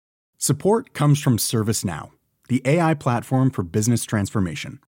Support comes from ServiceNow, the AI platform for business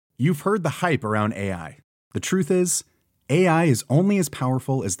transformation. You've heard the hype around AI. The truth is, AI is only as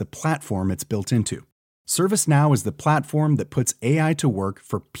powerful as the platform it's built into. ServiceNow is the platform that puts AI to work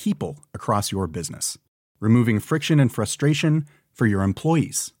for people across your business, removing friction and frustration for your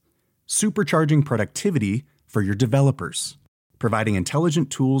employees, supercharging productivity for your developers, providing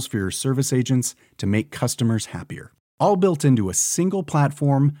intelligent tools for your service agents to make customers happier. All built into a single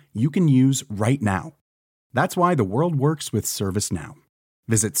platform you can use right now. That's why the world works with ServiceNow.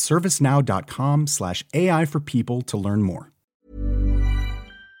 Visit servicenow.com/AI for people to learn more.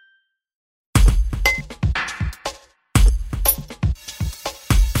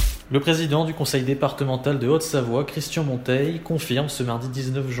 Le président du conseil départemental de Haute-Savoie, Christian Monteil, confirme ce mardi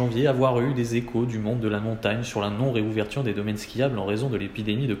 19 janvier avoir eu des échos du monde de la montagne sur la non-réouverture des domaines skiables en raison de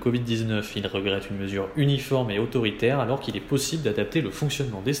l'épidémie de Covid-19. Il regrette une mesure uniforme et autoritaire alors qu'il est possible d'adapter le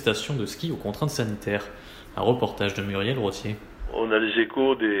fonctionnement des stations de ski aux contraintes sanitaires. Un reportage de Muriel Rottier. On a les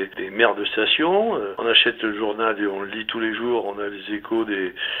échos des maires de station, on achète le journal et on le lit tous les jours, on a les échos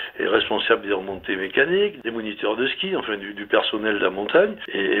des responsables des remontées mécaniques, des moniteurs de ski, enfin du personnel de la montagne.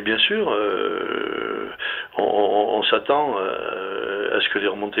 Et bien sûr, on s'attend à ce que les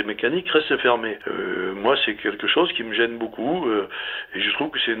remontées mécaniques restent fermées. Moi, c'est quelque chose qui me gêne beaucoup et je trouve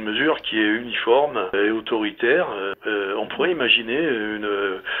que c'est une mesure qui est uniforme et autoritaire. On pourrait imaginer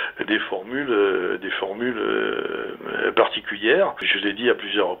des formules particulières. Je l'ai dit à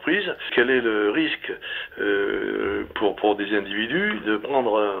plusieurs reprises, quel est le risque pour des individus de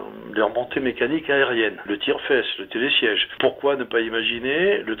prendre des remontées mécaniques aériennes, le tire-fesse, le télésiège. Pourquoi ne pas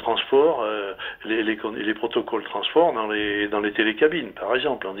imaginer le transport, les protocoles de transport dans les télécabines, par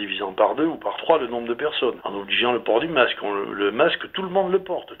exemple, en divisant par 2 ou par 3 le nombre de personnes, en obligeant le port du masque. Le masque, tout le monde le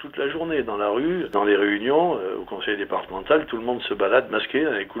porte toute la journée, dans la rue, dans les réunions, au conseil départemental, tout le monde se balade masqué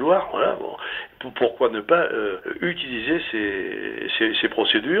dans les couloirs. Voilà. Bon. Pourquoi ne pas utiliser ces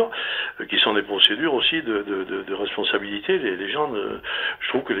procédures qui sont des procédures aussi de responsabilité. Les gens, je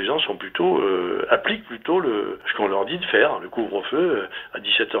trouve que les gens sont plutôt appliquent plutôt ce qu'on leur dit de faire. Le couvre-feu à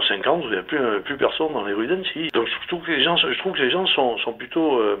 17h50, vous n'avez plus personne dans les rues d'Annecy. Donc je trouve que les gens sont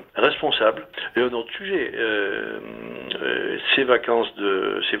plutôt responsables. Et un autre sujet, ces vacances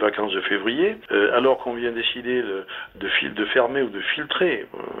de février, alors qu'on vient décider de fermer ou de filtrer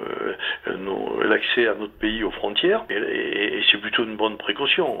l'accès à notre pays aux frontières, et c'est plutôt une bonne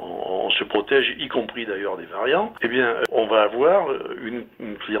précaution, on se protège, y compris d'ailleurs des variants, eh bien on va avoir une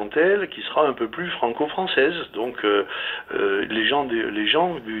clientèle qui sera un peu plus franco-française, donc les gens des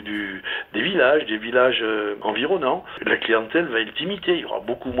villages environnants, la clientèle va être limitée, il y aura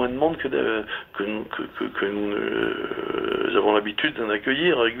beaucoup moins de monde que nous avons l'habitude d'en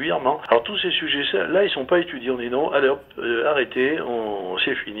accueillir régulièrement. Alors tous ces sujets-là, ils sont pas étudiés, on dit non, allez hop, arrêtez,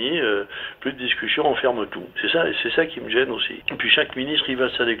 c'est fini, plus de discussion, on ferme tout. C'est ça qui me gêne aussi. Et puis chaque ministre, il va à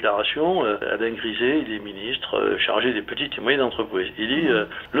sa déclaration. Alain Griset, il est ministre chargé des petites et moyennes entreprises. Il dit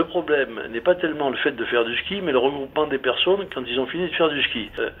le problème n'est pas tellement le fait de faire du ski, mais le regroupement des personnes quand ils ont fini de faire du ski.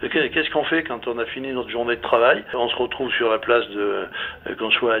 Qu'est-ce qu'on fait quand on a fini notre journée de travail? On se retrouve sur la place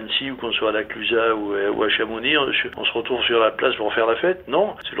qu'on soit à Annecy ou qu'on soit à la Clusaz ou à Chamonix, on se retrouve sur la place pour faire la fête?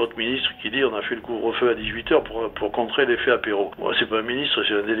 Non, c'est l'autre ministre qui dit on a fait le couvre-feu à 18h pour contrer l'effet apéro. Moi, c'est pas un ministre,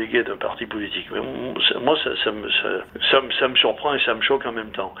 c'est un délégué d'un parti politique. Mais moi, ça me surprend et ça me choque en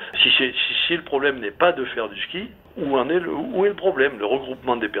même temps. Si le problème n'est pas de faire du ski, où est le problème? Le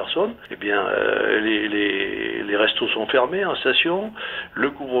regroupement des personnes, eh bien, les restos sont fermés en station, le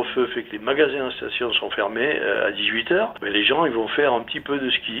couvre-feu fait que les magasins en station sont fermés à 18h, mais les gens, ils vont faire un petit peu de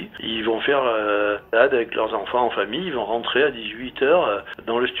ski, ils vont faire avec leurs enfants en famille, ils vont rentrer à 18h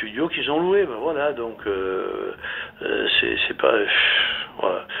dans le studio qu'ils ont loué. Ben voilà, donc c'est pas...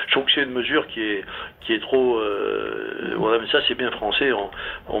 Voilà. Je trouve que c'est une mesure qui est trop... voilà, mais ça c'est bien français,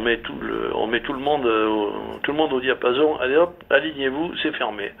 on met tout le monde au diapason, allez hop, alignez-vous, c'est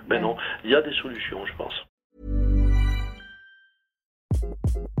fermé. Ben non, il y a des solutions, je pense.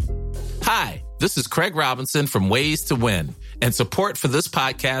 Hi, this is Craig Robinson from Ways to Win, and support for this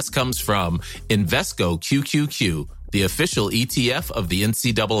podcast comes from Invesco QQQ, the official ETF of the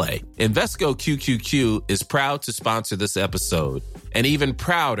NCAA. Invesco QQQ is proud to sponsor this episode, and even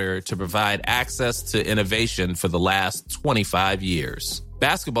prouder to provide access to innovation for the last 25 years.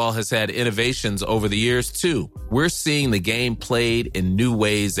 Basketball has had innovations over the years, too. We're seeing the game played in new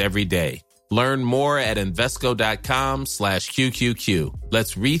ways every day. Learn more at Invesco.com/QQQ.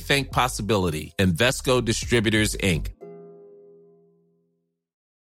 Let's rethink possibility. Invesco Distributors, Inc.